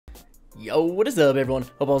Yo, what is up everyone?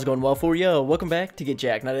 Hope all's going well for you. Welcome back to Get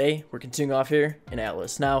Jacked. Now today, we're continuing off here in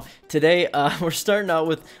Atlas. Now, today, we're starting out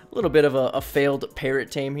with a little bit of a failed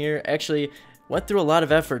parrot tame here. Actually, went through a lot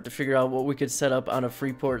of effort to figure out what we could set up on a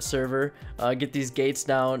Freeport server, get these gates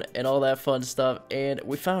down and all that fun stuff, and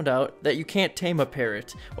we found out that you can't tame a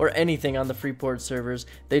parrot or anything on the Freeport servers.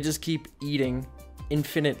 They just keep eating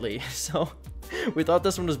infinitely. So we thought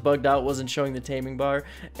this one was bugged out, wasn't showing the taming bar,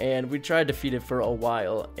 and we tried to feed it for a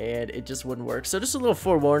while and it just wouldn't work. So just a little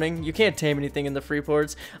forewarning, you can't tame anything in the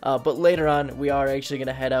Freeports, but later on we are actually going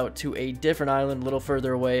to head out to a different island a little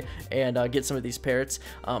further away and get some of these parrots.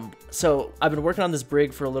 So I've been working on this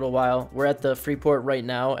brig for a little while. We're at the Freeport right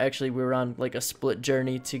now. Actually, we were on like a split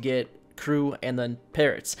journey to get crew and then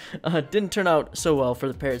parrots. Didn't turn out so well for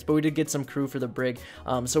the parrots, but we did get some crew for the brig.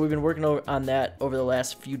 So we've been working on that over the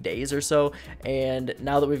last few days or so, and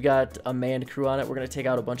now that we've got a manned crew on it, we're going to take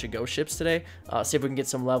out a bunch of ghost ships today, see if we can get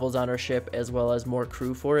some levels on our ship as well as more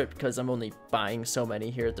crew for it, because I'm only buying so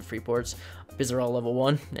many here at the Freeports because they're all level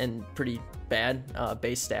 1 and pretty bad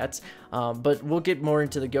base stats. But we'll get more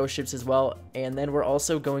into the ghost ships as well, and then we're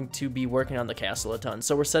also going to be working on the castle a ton.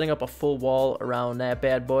 So we're setting up a full wall around that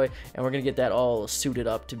bad boy, and we're gonna get that all suited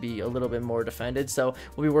up to be a little bit more defended. So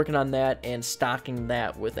we'll be working on that and stocking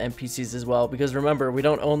that with NPCs as well, because remember, we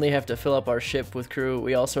don't only have to fill up our ship with crew,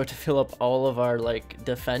 we also have to fill up all of our like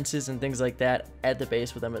defenses and things like that at the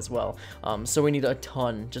base with them as well. So we need a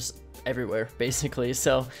ton just everywhere basically.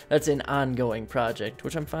 So that's an ongoing project,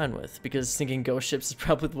 which I'm fine with, because sinking ghost ships is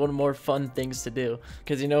probably one of the more fun things to do,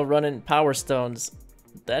 because you know, running power stones,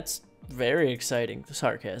 that's very exciting.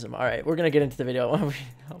 Sarcasm. All right, we're gonna get into the video.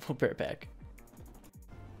 We'll be right back.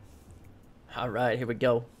 All right, here we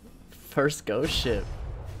go. First ghost ship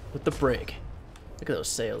with the brig. Look at those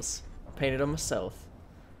sails. Painted them myself.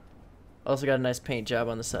 Also got a nice paint job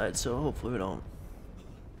on the side, so hopefully we don't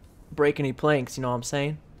break any planks, you know what I'm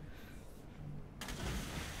saying?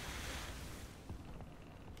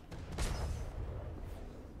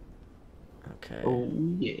 Okay. Oh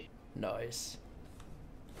yeah. Nice.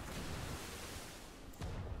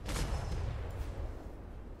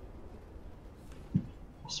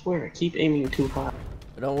 I swear, I keep aiming too high.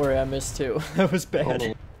 But don't worry, I missed too. That was bad.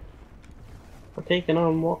 Oh, we're taking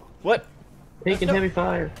on what? What? Taking No. heavy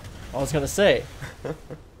fire. I was gonna say.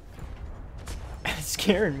 It's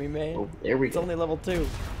scaring me, man. Oh, there we It's go. only level 2.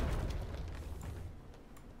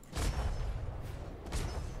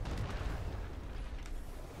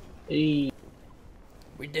 Hey,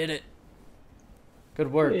 We did it.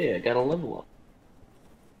 Good work. yeah, got a level up.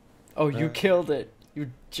 Oh, you killed it.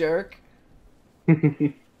 You jerk.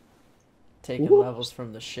 Taking Whoops. levels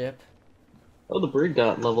from the ship. Oh, the brig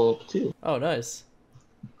got level up too. Oh, nice.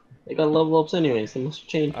 They got level ups anyways. They must have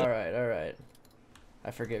changed it. Alright, alright.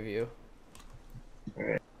 I forgive you.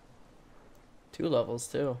 Alright. 2 levels,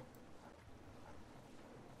 too.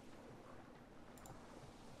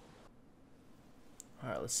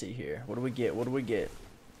 Alright, let's see here. What do we get? What do we get?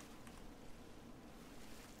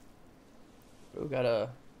 We got a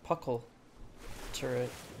puckle turret.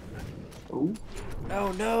 Oh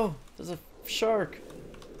Oh no! There's a shark!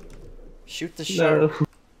 Shoot the shark. no!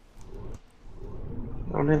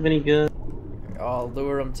 I don't have any gun. I'll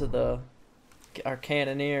lure him to our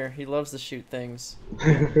cannoneer. He loves to shoot things.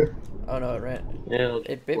 Oh no, it ran. Yeah,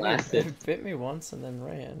 It bit me. blast it. It bit me once and then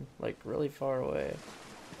ran like really far away.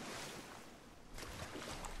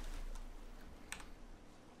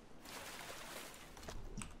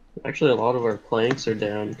 Actually, a lot of our planks are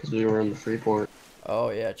down because we were in the Freeport.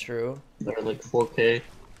 Oh yeah, true. They're like 4K.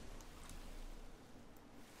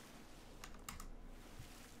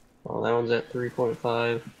 Oh, that one's at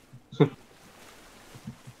 3.5.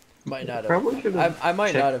 Might not Probably have. should've I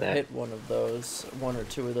might checked not have that. hit one of those, 1 or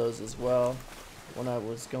 2 of those as well, when I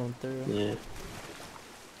was going through. Yeah.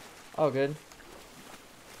 Oh, good.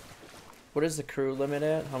 What is the crew limit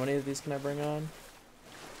at? How many of these can I bring on?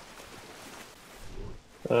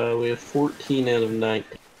 We have 14 out of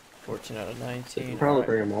 19. 14 out of So you 19. can probably Alright.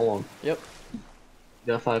 bring them all on. Yep. You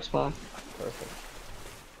got 5 spots? Perfect.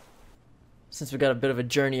 Since we got a bit of a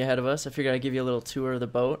journey ahead of us, I figured I'd give you a little tour of the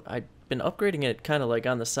boat. I've been upgrading it kind of like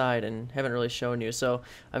on the side and haven't really shown you. So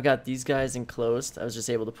I've got these guys enclosed. I was just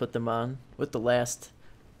able to put them on with the last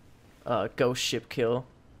ghost ship kill.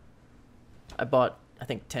 I bought, I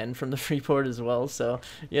think, 10 from the Freeport as well. So,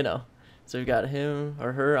 you know. So we've got him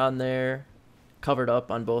or her on there, covered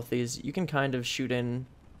up on both these. You can kind of shoot in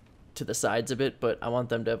to the sides a bit, but I want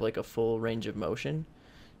them to have like a full range of motion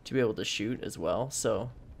to be able to shoot as well. So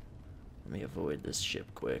let me avoid this ship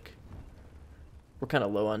quick. We're kind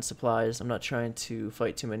of low on supplies. I'm not trying to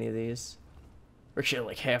fight too many of these. We're actually at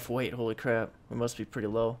like half weight. Holy crap. We must be pretty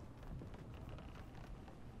low.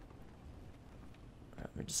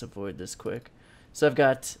 Let me just avoid this quick. So I've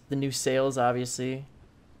got the new sails, obviously.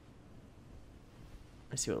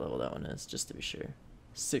 Let's see what level that one is, just to be sure.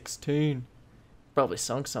 16. Probably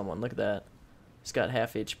sunk someone. Look at that. He's got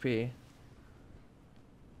half HP.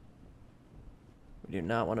 We do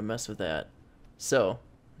not want to mess with that. So,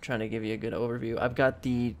 I'm trying to give you a good overview. I've got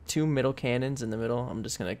the 2 middle cannons in the middle. I'm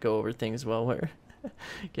just going to go over things while we're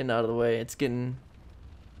getting out of the way. It's getting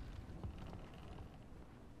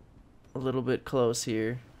a little bit close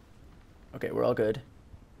here. Okay, we're all good.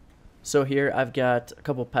 So here I've got a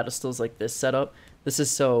couple pedestals like this set up. This is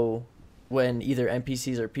so when either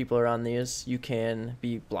NPCs or people are on these, you can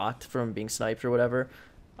be blocked from being sniped or whatever.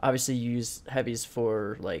 Obviously, you use heavies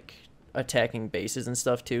for like attacking bases and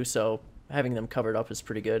stuff too, so having them covered up is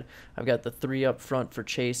pretty good. I've got the 3 up front for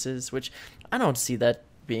chases, which I don't see that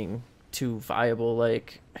being too viable.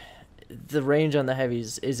 Like, the range on the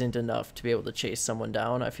heavies isn't enough to be able to chase someone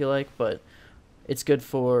down, I feel like, but it's good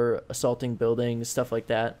for assaulting buildings, stuff like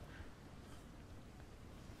that.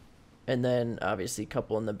 And then obviously a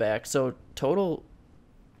couple in the back. So total,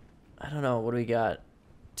 I don't know, what do we got?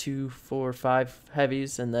 2, 4, 5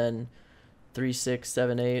 heavies, and then 3, 6,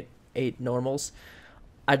 7, 8 normals.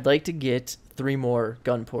 I'd like to get 3 more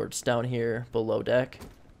gun ports down here below deck.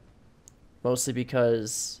 Mostly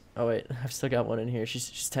because, oh wait, I've still got one in here.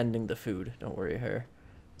 She's tending the food. Don't worry her.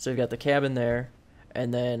 So we've got the cabin there,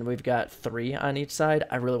 and then we've got 3 on each side.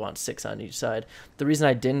 I really want 6 on each side. The reason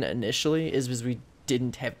I didn't initially is because we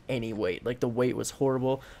didn't have any weight. Like, the weight was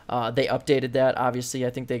horrible. They updated that. Obviously, I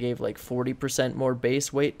think they gave like 40% more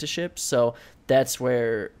base weight to ships, so that's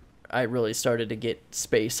where I really started to get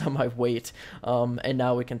space on my weight. And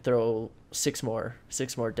now we can throw 6 more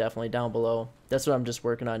definitely down below. That's what I'm just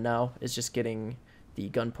working on now, is just getting the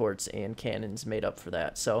gun ports and cannons made up for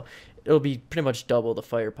that. So it'll be pretty much double the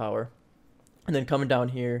firepower. And then coming down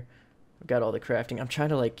here, we've got all the crafting. I'm trying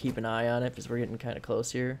to like keep an eye on it because we're getting kind of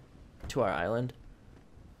close here to our island.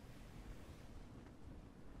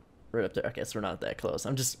 Right up there. I guess we're not that close.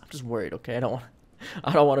 I'm just worried. Okay, I don't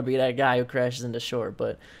want to be that guy who crashes into shore.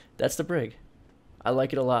 But that's the brig. I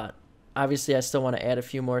like it a lot. Obviously, I still want to add a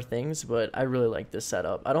few more things, but I really like this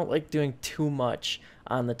setup. I don't like doing too much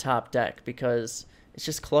on the top deck because it's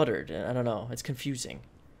just cluttered, and I don't know. It's confusing.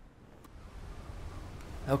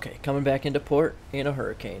 Okay, coming back into port in a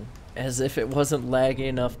hurricane, as if it wasn't laggy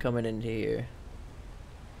enough coming into here.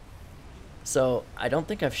 So I don't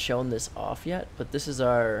think I've shown this off yet, but this is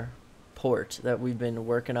our port that we've been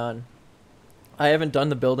working on. I haven't done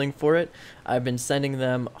the building for it. I've been sending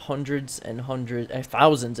them hundreds and hundreds,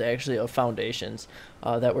 thousands actually, of foundations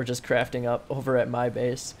that we're just crafting up over at my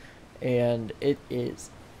base, and it is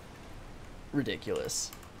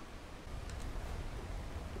ridiculous.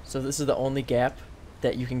 So this is the only gap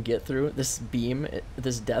that you can get through. This beam,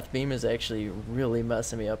 this death beam, is actually really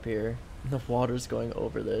messing me up here. The water's going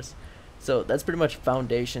over this. So that's pretty much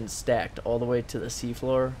foundation stacked all the way to the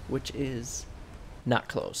seafloor, which is not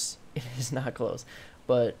close. It is not close.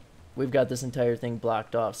 But we've got this entire thing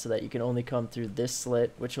blocked off so that you can only come through this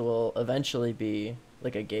slit, which will eventually be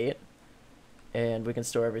like a gate. And we can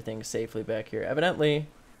store everything safely back here. Evidently,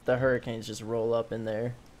 the hurricanes just roll up in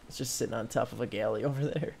there. It's just sitting on top of a galley over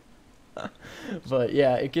there. But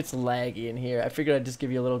yeah, it gets laggy in here. I figured I'd just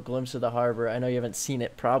give you a little glimpse of the harbor. I know you haven't seen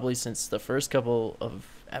it probably since the first couple of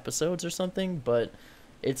episodes or something, but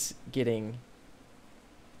it's getting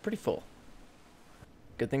pretty full.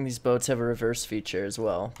 Good thing these boats have a reverse feature as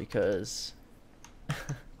well, because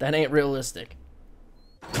that ain't realistic.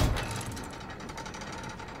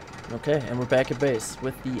 Okay, and we're back at base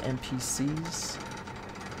with the NPCs.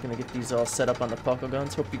 Gonna get these all set up on the puckle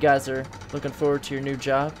guns. Hope you guys are looking forward to your new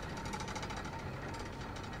job.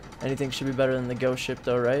 Anything should be better than the ghost ship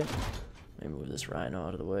though, right? Let me move this rhino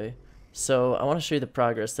out of the way. So I want to show you the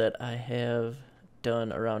progress that I have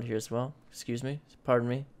done around here as well. Excuse me, pardon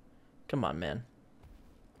me. Come on, man.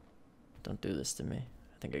 Don't do this to me.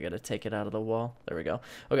 I think I gotta take it out of the wall. There we go.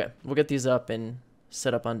 Okay, we'll get these up and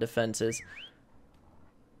set up on defenses.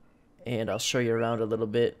 And I'll show you around a little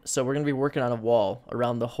bit. So we're gonna be working on a wall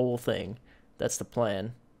around the whole thing. That's the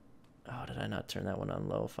plan. Oh, did I not turn that one on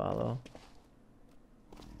low follow?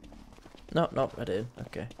 Nope, I did.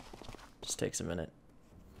 Okay. Just takes a minute.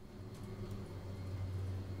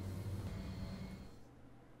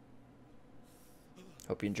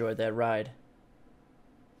 Hope you enjoyed that ride.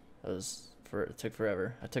 It took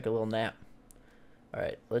forever. I took a little nap.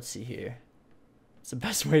 Alright, let's see here. It's the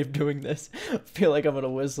best way of doing this. I feel like I'm gonna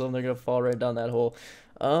whistle and they're gonna fall right down that hole.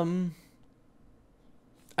 I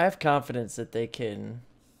have confidence that they can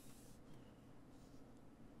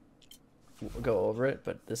go over it,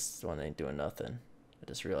 but this one ain't doing nothing. I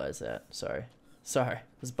just realized that. Sorry. Sorry,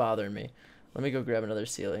 it was bothering me. Let me go grab another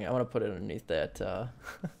ceiling. I want to put it underneath that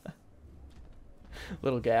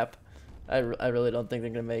little gap. I really don't think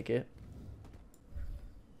they're gonna make it.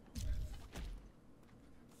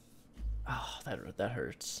 Oh, that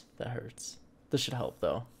hurts. That hurts. This should help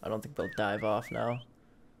though. I don't think they'll dive off now.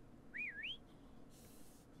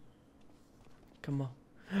 Come on.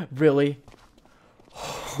 Really?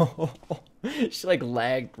 She like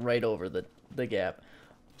lagged right over the gap.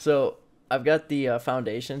 So I've got the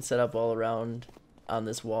foundation set up all around on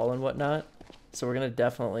this wall and whatnot. So we're gonna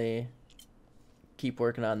definitely keep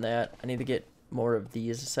working on that. I need to get more of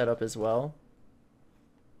these set up as well.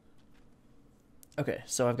 Okay,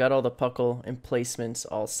 so I've got all the puckle emplacements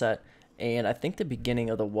all set, and I think the beginning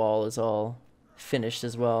of the wall is all finished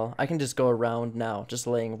as well. I can just go around now, just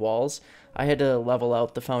laying walls. I had to level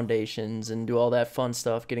out the foundations and do all that fun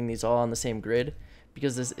stuff, getting these all on the same grid,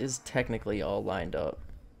 because this is technically all lined up.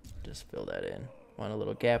 Just fill that in. Want a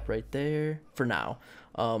little gap right there for now.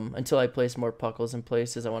 Until I place more puckles in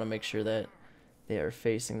places, I want to make sure that they are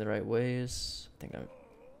facing the right ways. I think I'm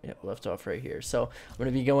left off right here. So I'm going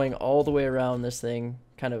to be going all the way around this thing,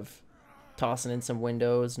 kind of tossing in some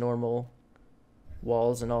windows, normal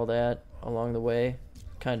walls and all that along the way,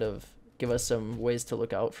 kind of give us some ways to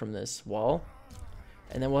look out from this wall.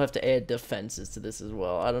 And then we'll have to add defenses to this as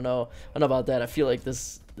well. I don't know about that. I feel like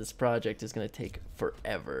this project is going to take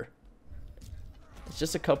forever. It's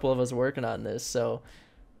just a couple of us working on this, so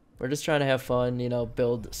we're just trying to have fun, you know,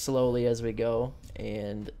 build slowly as we go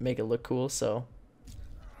and make it look cool. So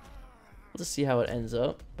we'll just see how it ends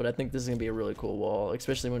up, but I think this is going to be a really cool wall,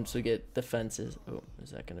 especially once we get the fences. Oh,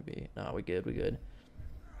 is that going to be... No, we good.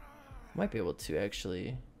 Might be able to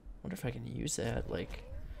actually... wonder if I can use that, like,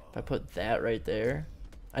 if I put that right there.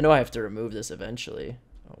 I know I have to remove this eventually.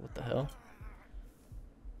 Oh, what the hell?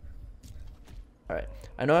 Alright,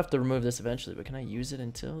 I know I have to remove this eventually, but can I use it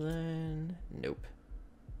until then? Nope.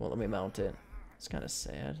 Won't let me mount it. It's kind of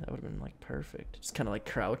sad. That would have been, like, perfect. Just kind of, like,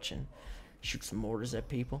 crouch and shoot some mortars at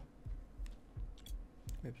people.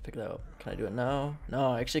 Maybe pick that up. Can I do it now?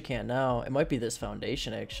 No, I actually can't now. It might be this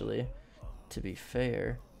foundation, actually, to be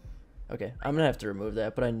fair. Okay, I'm gonna have to remove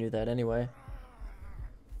that, but I knew that anyway.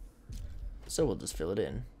 So we'll just fill it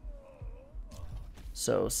in.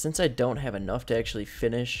 So since I don't have enough to actually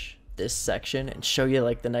finish this section and show you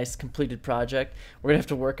like the nice completed project, we're gonna have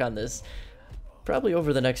to work on this probably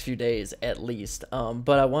over the next few days at least.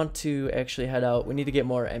 But I want to actually head out. We need to get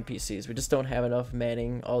more NPCs. We just don't have enough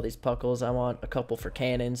manning all these puckles. I want a couple for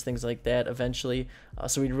cannons, things like that eventually.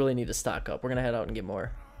 So we really need to stock up. We're gonna head out and get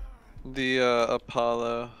more. The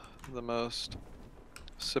Apollo, the most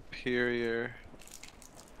superior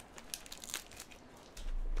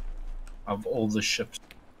of all the ships.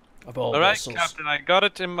 Of all right, vessels. Captain, I got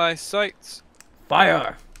it in my sights.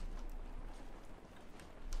 Fire!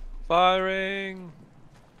 Firing!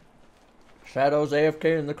 Shadows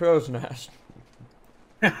AFK in the crow's nest.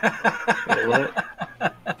 Wait, what?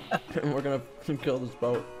 And we're gonna kill this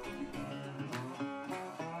boat.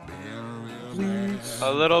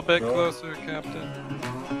 A little bit closer, Captain.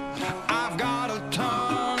 I've got a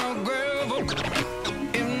ton of gravel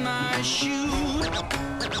in my shoes,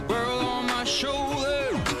 girl on my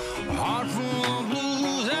shoulder, heart full of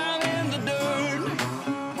blues. I'm in the dirt,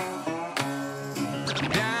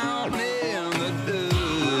 down in the dirt.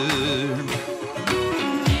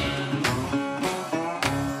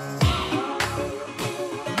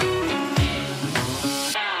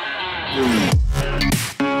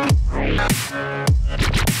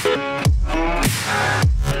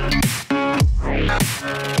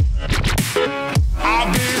 I've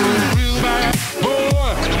been a real bad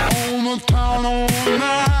boy on the town all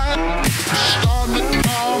night. Starting to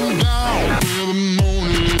calm down with the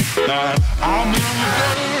morning light. I'm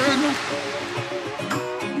in the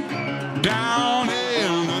dirt, down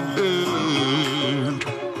in the dirt.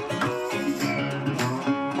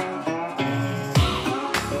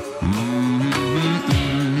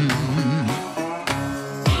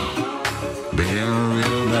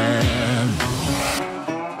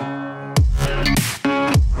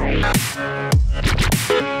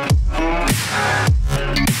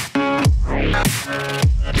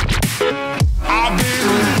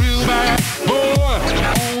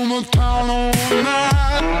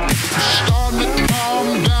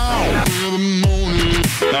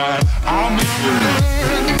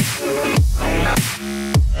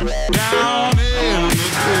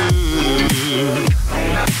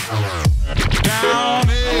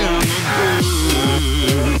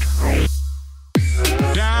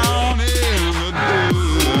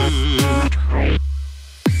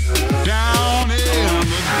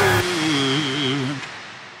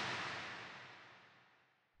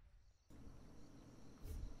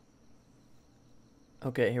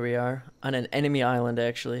 Okay, here we are on an enemy island,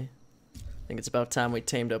 actually. I think it's about time we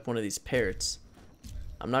tamed up one of these parrots.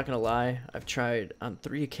 I'm not gonna lie, I've tried on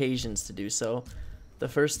 3 occasions to do so. The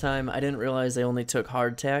first time, I didn't realize they only took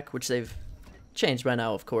hardtack, which they've changed by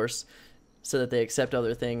now, of course, so that they accept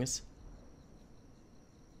other things.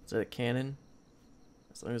 Is that a cannon?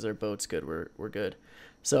 As long as our boat's good, we're good.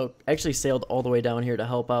 So, actually sailed all the way down here to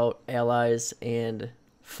help out allies and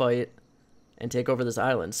fight and take over this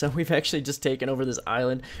island. So we've actually just taken over this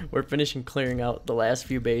island. We're finishing clearing out the last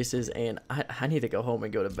few bases, and I need to go home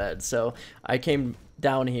and go to bed. So I came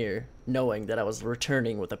down here knowing that I was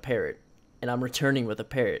returning with a parrot, and I'm returning with a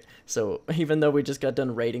parrot. So even though we just got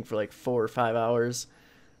done raiding for like 4 or 5 hours,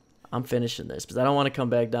 I'm finishing this because I don't want to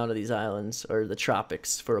come back down to these islands or the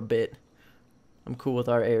tropics for a bit. I'm cool with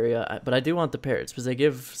our area, but I do want the parrots because they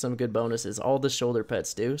give some good bonuses. All the shoulder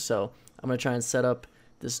pets do. So I'm going to try and set up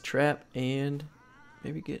this trap and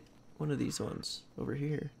maybe get one of these ones over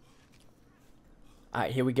here.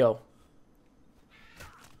 Alright, here we go.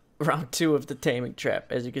 Round 2 of the taming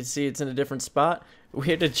trap. As you can see, it's in a different spot. We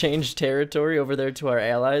had to change territory over there to our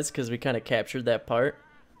allies because we kind of captured that part.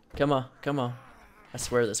 Come on, come on. I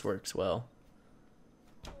swear this works well.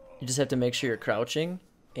 You just have to make sure you're crouching,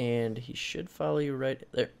 and he should follow you right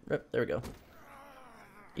there. There we go.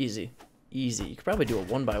 Easy. Easy. You could probably do a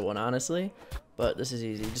 1x1, honestly, but this is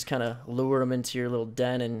easy. You just kind of lure them into your little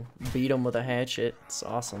den and beat them with a hatchet. It's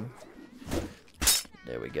awesome.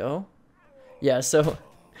 There we go. Yeah, so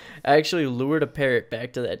I actually lured a parrot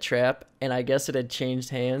back to that trap, and I guess it had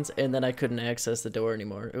changed hands, and then I couldn't access the door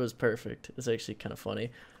anymore. It was perfect. It's actually kind of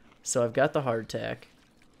funny. So I've got the hardtack.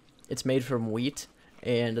 It's made from wheat,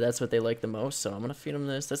 and that's what they like the most, so I'm going to feed them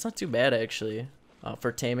this. That's not too bad, actually,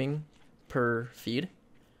 for taming per feed.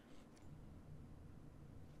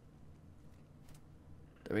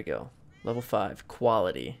 There we go. Level 5.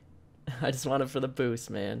 Quality. I just want it for the boost,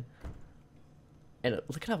 man. And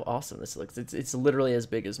look at how awesome this looks. It's literally as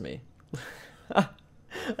big as me. I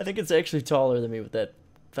think it's actually taller than me with that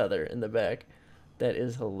feather in the back. That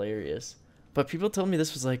is hilarious. But people told me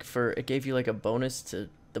this was like it gave you like a bonus to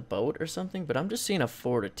the boat or something. But I'm just seeing a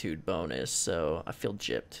fortitude bonus, so I feel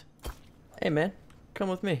gypped. Hey, man. Come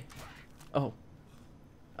with me. Oh.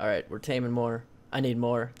 Alright, we're taming more. I need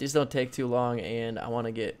more. These don't take too long, and I want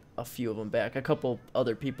to get a few of them back. A couple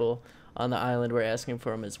other people on the island were asking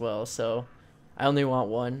for them as well, so I only want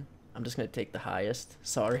one. I'm just going to take the highest.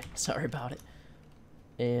 Sorry about it.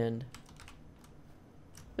 And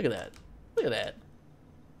look at that. Look at that.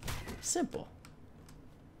 Simple.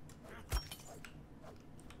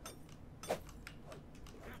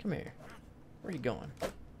 Come here. Where are you going?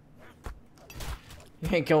 You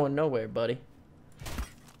ain't going nowhere, buddy.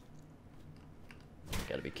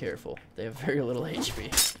 Gotta be careful. They have very little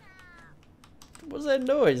HP. What was that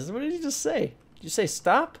noise? What did you just say? Did you say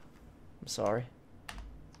stop? I'm sorry.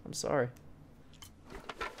 I'm sorry.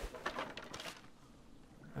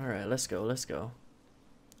 Alright, let's go, let's go.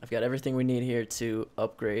 I've got everything we need here to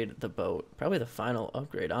upgrade the boat. Probably the final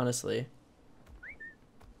upgrade, honestly.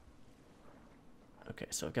 Okay,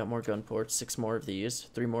 so I've got more gun ports, 6 more of these,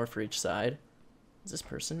 3 more for each side. Is this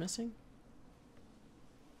person missing?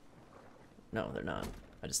 No, they're not.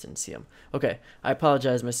 I just didn't see them. Okay, I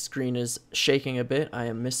apologize. My screen is shaking a bit. I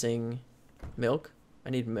am missing milk. I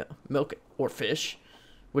need milk or fish,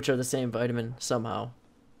 which are the same vitamin somehow.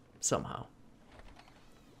 Somehow.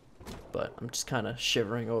 But I'm just kind of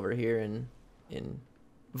shivering over here in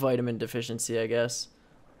vitamin deficiency, I guess.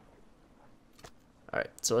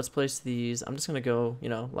 Alright, so let's place these. I'm just going to go, you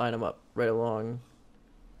know, line them up right along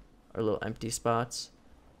our little empty spots.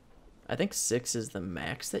 I think 6 is the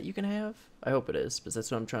max that you can have. I hope it is, because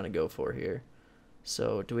that's what I'm trying to go for here.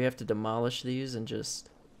 So, do we have to demolish these and just...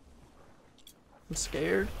 I'm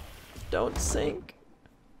scared. Don't sink.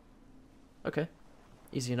 Okay.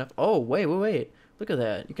 Easy enough. Oh, wait. Look at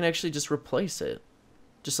that. You can actually just replace it.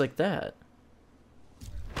 Just like that.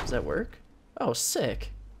 Does that work? Oh,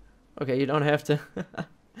 sick. Okay, you don't have to...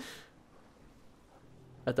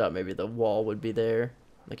 I thought maybe the wall would be there.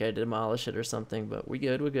 Like I demolish it or something, but we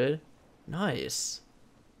good, we're good. Nice.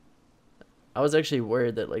 I was actually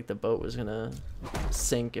worried that like the boat was gonna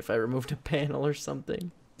sink if I removed a panel or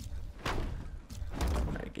something.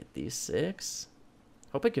 Alright, get these 6.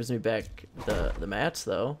 Hope it gives me back the mats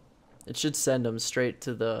though. It should send them straight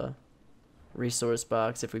to the resource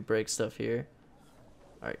box if we break stuff here.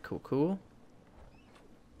 Alright, cool.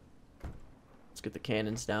 Let's get the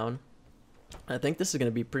cannons down. I think this is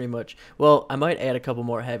going to be pretty much... Well, I might add a couple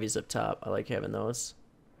more heavies up top. I like having those.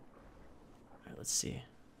 Alright, let's see.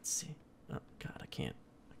 Oh, God, I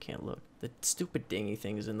can't look. The stupid dinghy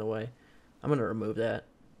thing is in the way. I'm going to remove that.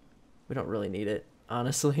 We don't really need it.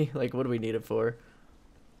 honestly. Like, what do we need it for?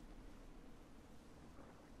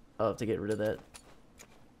 Oh, to get rid of that.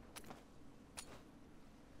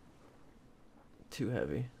 Too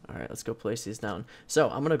heavy. All right, let's go place these down. So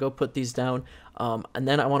I'm gonna go put these down, and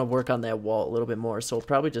then I want to work on that wall a little bit more. So we'll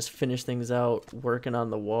probably just finish things out working on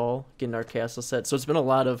the wall, getting our castle set. So it's been a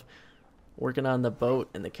lot of working on the boat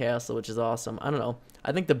and the castle, which is awesome. I don't know.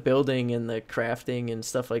 I think the building and the crafting and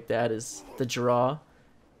stuff like that is the draw.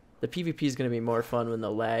 The PvP is gonna be more fun when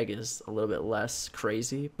the lag is a little bit less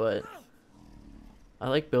crazy, but I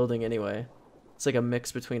like building anyway. It's like a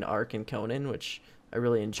mix between Ark and Conan, which I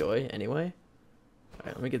really enjoy anyway.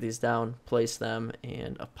 Alright, let me get these down, place them,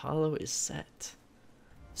 and Apollo is set.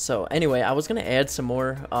 So anyway, I was gonna add some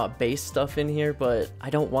more base stuff in here, but I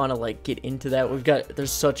don't want to like get into that.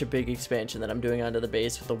 There's such a big expansion that I'm doing onto the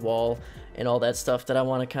base with the wall and all that stuff that I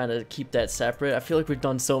want to kind of keep that separate. I feel like we've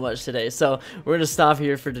done so much today, so we're gonna stop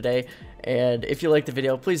here for today. And if you liked the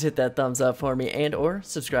video, please hit that thumbs up for me, and or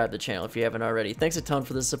subscribe to the channel if you haven't already. Thanks a ton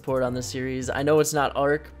for the support on this series. I know it's not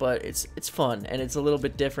Ark, but it's fun and it's a little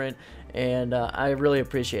bit different, and I really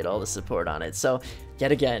appreciate all the support on it. So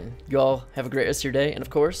yet again, you all have a great rest of your day, and of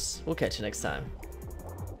course, we'll catch you next time.